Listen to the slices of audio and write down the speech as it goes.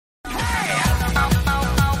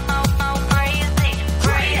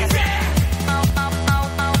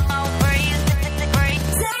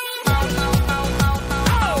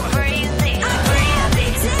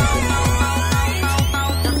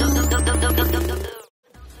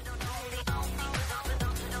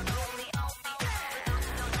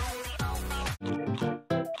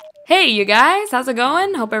Hey you guys, how's it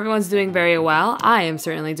going? Hope everyone's doing very well. I am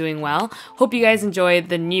certainly doing well. Hope you guys enjoyed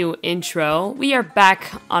the new intro. We are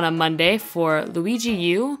back on a Monday for Luigi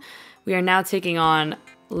U. We are now taking on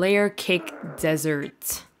Layer Cake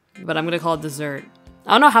Desert, but I'm gonna call it dessert.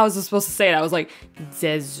 I don't know how I was supposed to say it. I was like,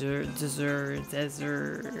 desert.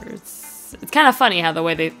 It's kind of funny how the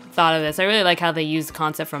way they thought of this. I really like how they used the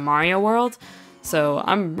concept from Mario World. So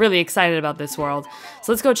I'm really excited about this world.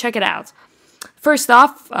 So let's go check it out. First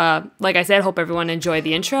off, like I said, hope everyone enjoyed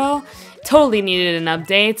the intro. Totally needed an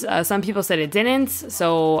update. Some people said it didn't,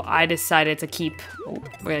 so I decided to keep... Oh,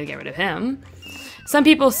 we're gonna get rid of him. Some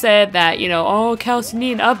people said that, you know, oh, Kels, you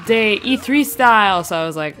need an update, E3 style. So I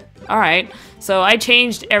was like, alright. So I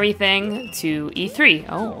changed everything to E3.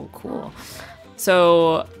 Oh, cool.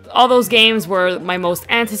 So all those games were my most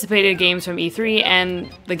anticipated games from E3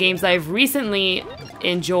 and the games that I've recently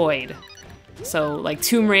enjoyed. So, like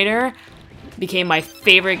Tomb Raider became my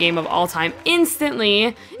favorite game of all time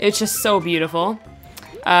instantly. It's just so beautiful.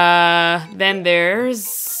 Then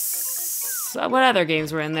there's... what other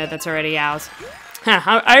games were in there that's already out?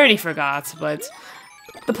 I already forgot, but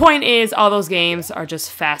the point is all those games are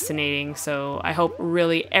just fascinating, so I hope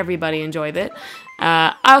really everybody enjoyed it.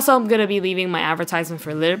 I also am going to be leaving my advertisement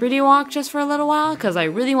for Liberty Walk just for a little while, because I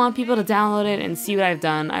really want people to download it and see what I've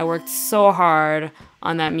done. I worked so hard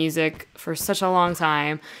on that music for such a long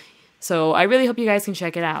time. So I really hope you guys can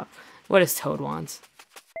check it out. What does Toad want?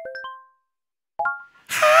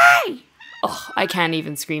 Hi! Oh, I can't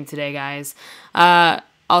even scream today, guys.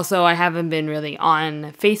 Also, I haven't been really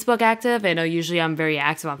on Facebook active. I know usually I'm very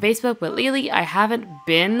active on Facebook, but lately I haven't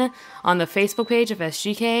been on the Facebook page of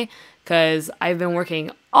SGK because I've been working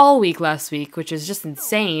all week last week, which is just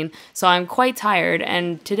insane. So I'm quite tired,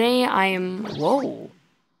 and today I am... Whoa.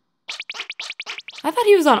 I thought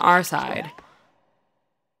he was on our side.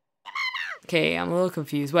 Okay, I'm a little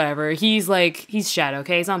confused. Whatever. He's Shadow,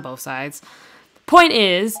 okay? He's on both sides. Point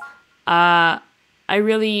is, I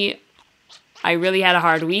really had a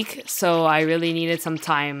hard week, so I really needed some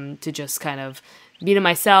time to just kind of be to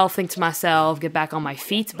myself, think to myself, get back on my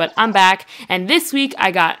feet. But I'm back, and this week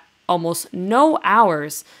I got almost no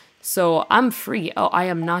hours, so I'm free. Oh, I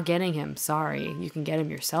am not getting him. Sorry. You can get him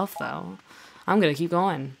yourself, though. I'm gonna keep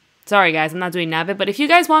going. Sorry, guys. I'm not doing Nabbit, but if you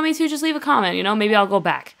guys want me to, just leave a comment. You know, maybe I'll go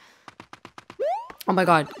back. Oh my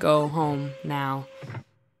god, go home now.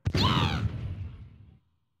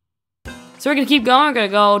 So we're gonna keep going. We're gonna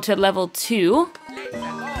go to level 2.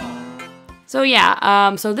 So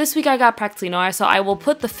yeah, so this week I got practically no hours, so I will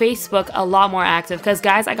put the Facebook a lot more active because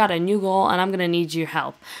guys, I got a new goal and I'm gonna need your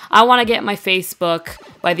help. I want to get my Facebook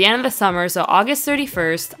by the end of the summer, so August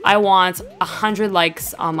 31st, I want 100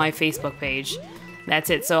 likes on my Facebook page.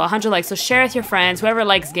 That's it. So 100 likes. So share with your friends, whoever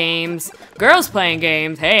likes games, girls playing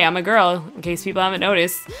games. Hey, I'm a girl, in case people haven't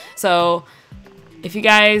noticed. So if you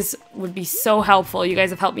guys would be so helpful, you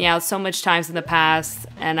guys have helped me out so much times in the past,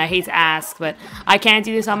 and I hate to ask, but I can't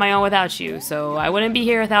do this on my own without you. So I wouldn't be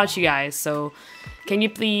here without you guys. So can you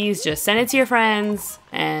please just send it to your friends,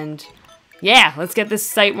 and yeah, let's get this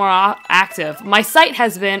site more active. My site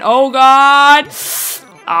has been, oh god,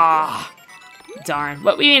 ah, darn,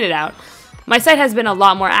 but we made it out. My site has been a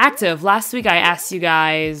lot more active. Last week I asked you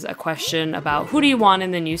guys a question about who do you want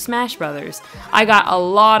in the new Smash Brothers. I got a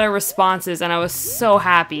lot of responses and I was so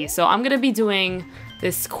happy. So I'm going to be doing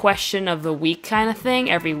this question of the week kind of thing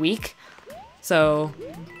every week. So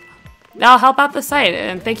that'll help out the site.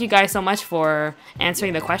 And thank you guys so much for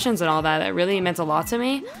answering the questions and all that. It really meant a lot to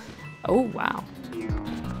me. Oh, wow.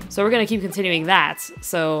 So we're going to keep continuing that.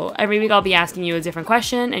 So every week I'll be asking you a different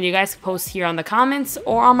question, and you guys can post here on the comments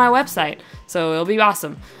or on my website. So it'll be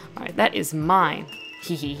awesome. All right, that is mine.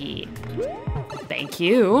 Hehehe. Thank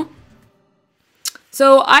you.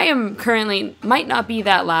 So I am currently, might not be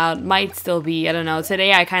that loud, might still be, I don't know.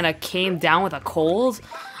 Today I kind of came down with a cold.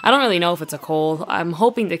 I don't really know if it's a cold. I'm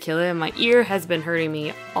hoping to kill it. My ear has been hurting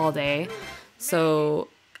me all day. So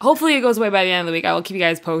hopefully it goes away by the end of the week. I will keep you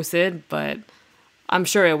guys posted, but I'm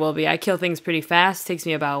sure it will be. I kill things pretty fast. It takes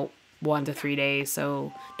me about 1 to 3 days,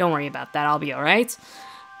 so don't worry about that. I'll be alright.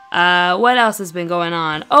 What else has been going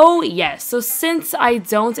on? Oh, yes. So since I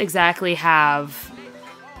don't exactly have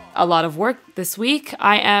a lot of work this week,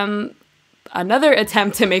 I am another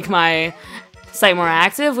attempt to make my site more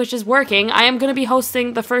active, which is working, I am going to be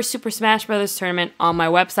hosting the first Super Smash Bros. Tournament on my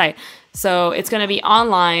website. So it's going to be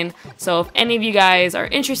online. So if any of you guys are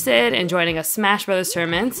interested in joining a Smash Bros.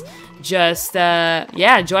 Tournament, just,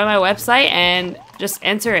 yeah, join my website and just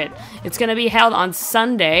enter it. It's going to be held on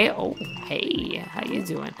Sunday. Oh, hey, how you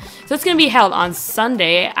doing? So it's going to be held on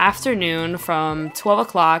Sunday afternoon from 1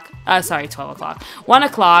 o'clock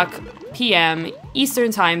p.m.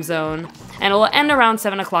 Eastern Time Zone, and it will end around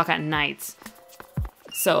 7 o'clock at night.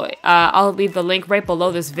 So I'll leave the link right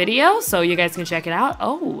below this video so you guys can check it out.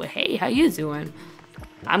 Oh, hey, how you doing?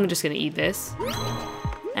 I'm just gonna eat this.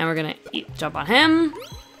 And we're gonna jump on him.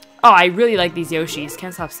 Oh, I really like these Yoshis.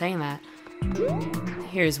 Can't stop saying that.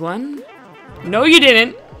 Here's one. No, you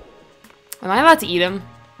didn't. Am I allowed to eat him?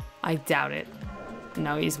 I doubt it.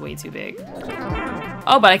 No, he's way too big.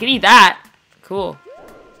 Oh, but I can eat that. Cool.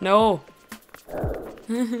 No.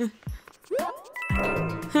 We're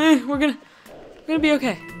gonna be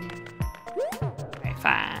okay. Okay,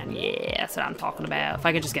 fine. Yeah, that's what I'm talking about. If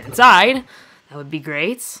I could just get inside, that would be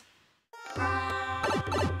great.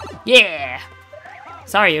 Yeah.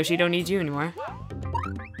 Sorry, Yoshi, don't need you anymore.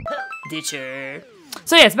 Ditcher.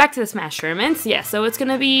 So yes, back to the Smash tournaments. Yeah, so it's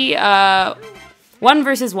gonna be 1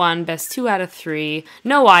 versus 1, best 2 out of 3,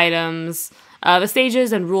 no items. The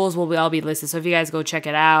stages and rules will all be listed, so if you guys go check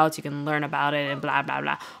it out, you can learn about it and blah blah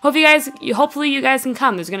blah. Hopefully you guys can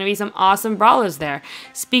come. There's gonna be some awesome brawlers there.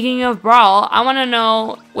 Speaking of Brawl, I want to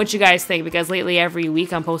know what you guys think, because lately every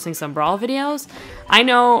week I'm posting some Brawl videos. I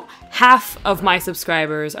know half of my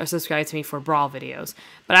subscribers are subscribed to me for Brawl videos,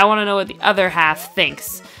 but I want to know what the other half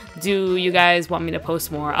thinks. Do you guys want me to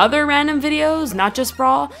post more other random videos, not just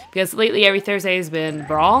Brawl? Because lately every Thursday has been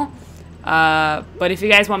Brawl. But if you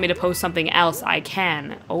guys want me to post something else, I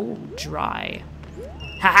can. Oh, dry.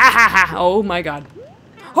 Ha ha ha ha. Oh my god.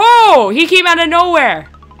 Oh, he came out of nowhere.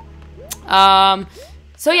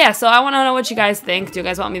 So yeah, so I want to know what you guys think. Do you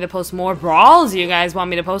guys want me to post more Brawls? Do you guys want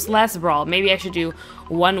me to post less Brawl? Maybe I should do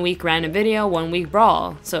 1 week random video, 1 week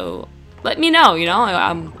Brawl. So let me know, you know.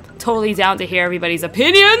 I'm totally down to hear everybody's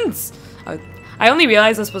opinions. I only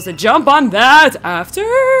realized I was supposed to jump on that after.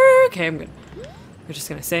 Okay, we're just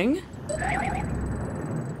gonna sing.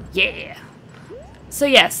 Yeah. So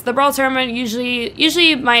yes, the Brawl tournament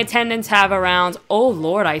usually my attendants have around. Oh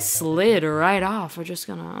lord, I slid right off. We're just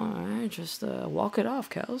gonna walk it off,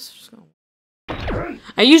 Kels.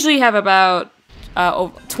 I usually have about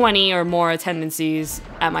 20 or more attendances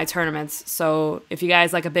at my tournaments. So if you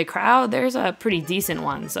guys like a big crowd, there's a pretty decent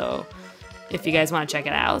one. So if you guys want to check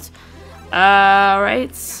it out,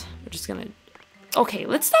 right? We're just gonna. Okay,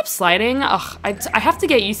 let's stop sliding. Ugh, I have to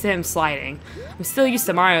get used to him sliding. I'm still used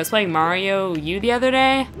to Mario. I was playing Mario U the other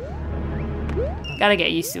day. Gotta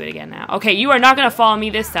get used to it again now. Okay, you are not gonna follow me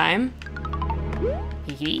this time.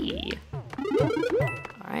 Hee hee.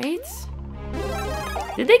 Alright.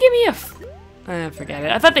 Did they give me a... forget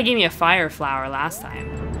it. I thought they gave me a fire flower last time.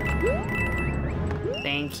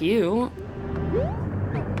 Thank you.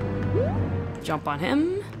 Jump on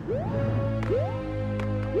him.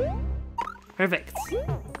 Perfect.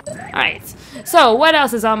 Alright, so what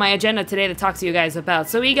else is on my agenda today to talk to you guys about?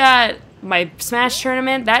 So we got my Smash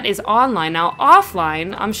tournament. That is online. Now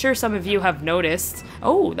offline, I'm sure some of you have noticed.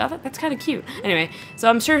 Oh, that's kind of cute. Anyway, so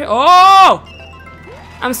I'm sure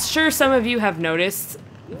some of you have noticed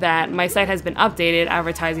that my site has been updated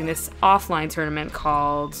advertising this offline tournament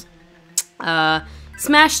called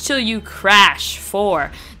Smash Till You Crash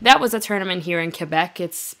 4. That was a tournament here in Quebec.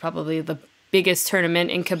 It's probably the biggest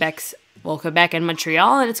tournament in Quebec and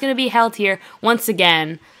Montreal, and it's going to be held here once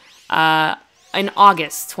again in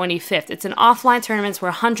August 25th. It's an offline tournament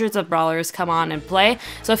where hundreds of brawlers come on and play.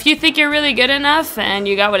 So if you think you're really good enough and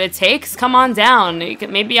you got what it takes, come on down.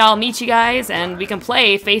 Maybe I'll meet you guys and we can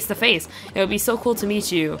play face to face. It would be so cool to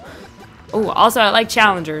meet you. Oh, also I like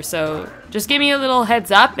challengers, so just give me a little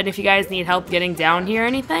heads up, and if you guys need help getting down here or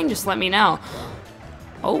anything, just let me know.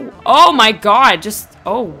 Oh my god,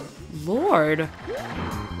 oh lord.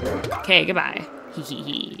 Okay, goodbye.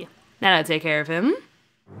 Hee. Now I'll take care of him.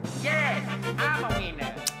 Yes, I'm a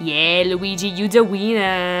winner. Yeah, Luigi, you the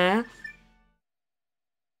winner.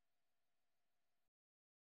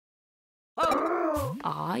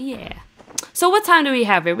 Aw, yeah. So what time do we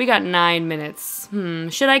have here? We got 9 minutes.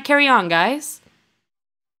 Should I carry on, guys?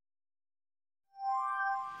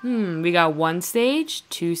 We got 1 stage,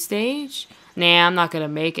 2 stage. Nah, I'm not gonna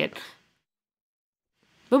make it.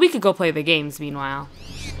 But we could go play the games meanwhile.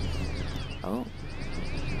 Oh.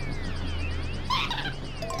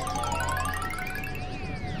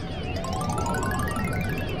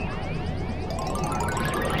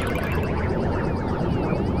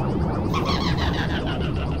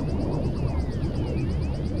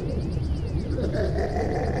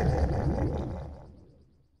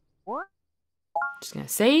 Just gonna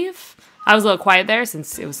save. I was a little quiet there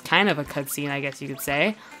since it was kind of a cutscene, I guess you could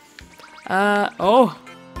say. Oh.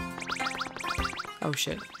 Oh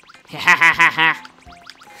shit. Ha ha ha ha.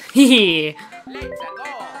 Hee. Let's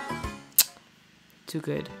go. Too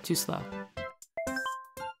good. Too slow.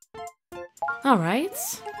 Alright.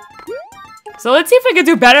 So let's see if we can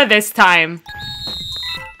do better this time.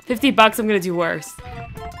 $50, I'm gonna do worse.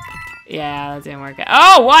 Yeah, that didn't work out.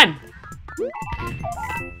 Oh, 1!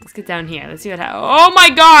 Let's get down here. Let's see what happens. Oh my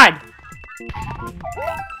god!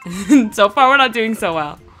 So far, we're not doing so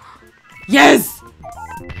well. Yes!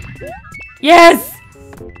 Yes!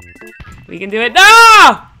 We can do it.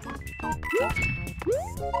 No!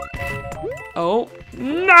 Oh,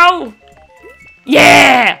 no!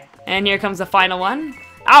 Yeah! And here comes the final one.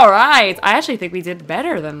 Alright! I actually think we did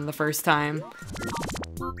better than the first time.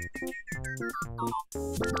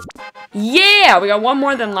 Yeah! We got one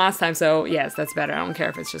more than last time, so yes, that's better. I don't care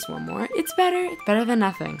if it's just one more. It's better. It's better than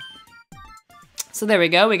nothing. So there we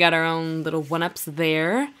go. We got our own little one-ups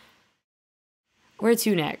there. Where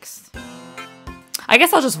to next? I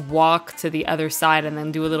guess I'll just walk to the other side and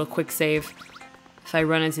then do a little quick save. If I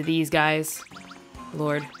run into these guys.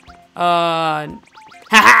 Lord.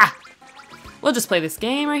 Haha! We'll just play this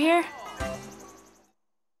game right here.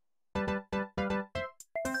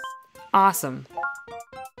 Awesome.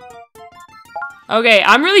 Okay,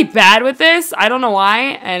 I'm really bad with this. I don't know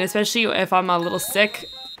why, and especially if I'm a little sick.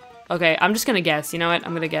 Okay, I'm just gonna guess. You know what?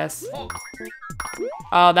 I'm gonna guess.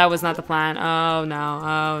 Oh, that was not the plan. Oh, no.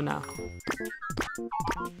 Oh, no.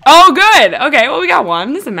 Oh, good! Okay, well, we got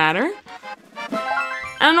one. Doesn't matter.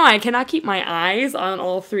 I don't know, I cannot keep my eyes on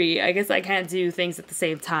all three. I guess I can't do things at the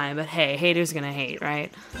same time, but hey, haters gonna hate,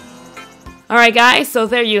 right? Alright guys, so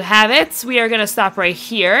there you have it. We are gonna stop right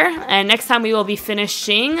here, and next time we will be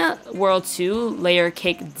finishing World 2, Layer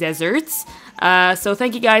Cake Deserts. So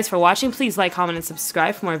thank you guys for watching. Please like, comment, and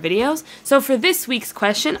subscribe for more videos. So for this week's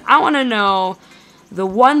question, I want to know the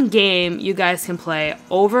one game you guys can play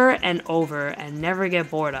over and over and never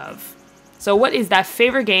get bored of. So what is that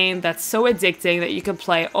favorite game that's so addicting that you can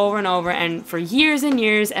play over and over and for years and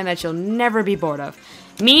years and that you'll never be bored of?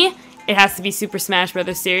 Me, it has to be Super Smash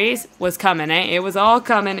Bros. Series. Was coming, eh? It was all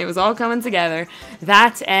coming. It was all coming together.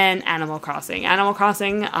 That and Animal Crossing. Animal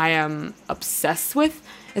Crossing I am obsessed with,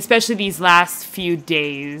 especially these last few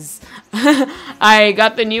days. I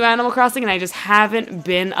got the new Animal Crossing and I just haven't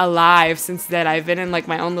been alive since then. I've been in like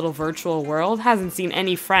my own little virtual world, hasn't seen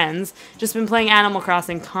any friends, just been playing Animal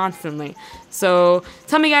Crossing constantly. So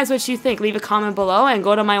tell me guys what you think. Leave a comment below and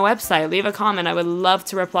go to my website. Leave a comment. I would love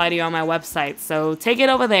to reply to you on my website. So take it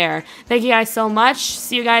over there. Thank you guys so much.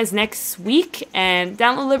 See you guys next week and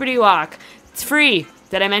download Liberty Walk. It's free.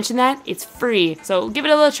 Did I mention that? It's free. So give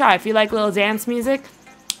it a little try. If you like little dance music,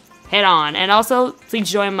 head on. And also,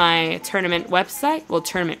 please join my tournament website. Well,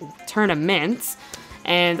 tournaments.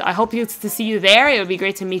 And I hope to see you there. It would be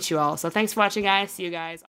great to meet you all. So thanks for watching, guys. See you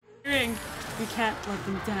guys. We can't let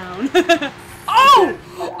them down. Oh!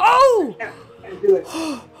 Oh! Do it.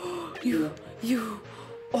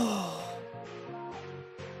 Oh.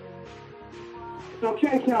 It's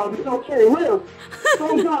okay, Cal. It's okay. Live.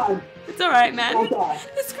 Oh, God. It's alright, man. Oh, God.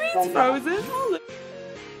 The screen's frozen.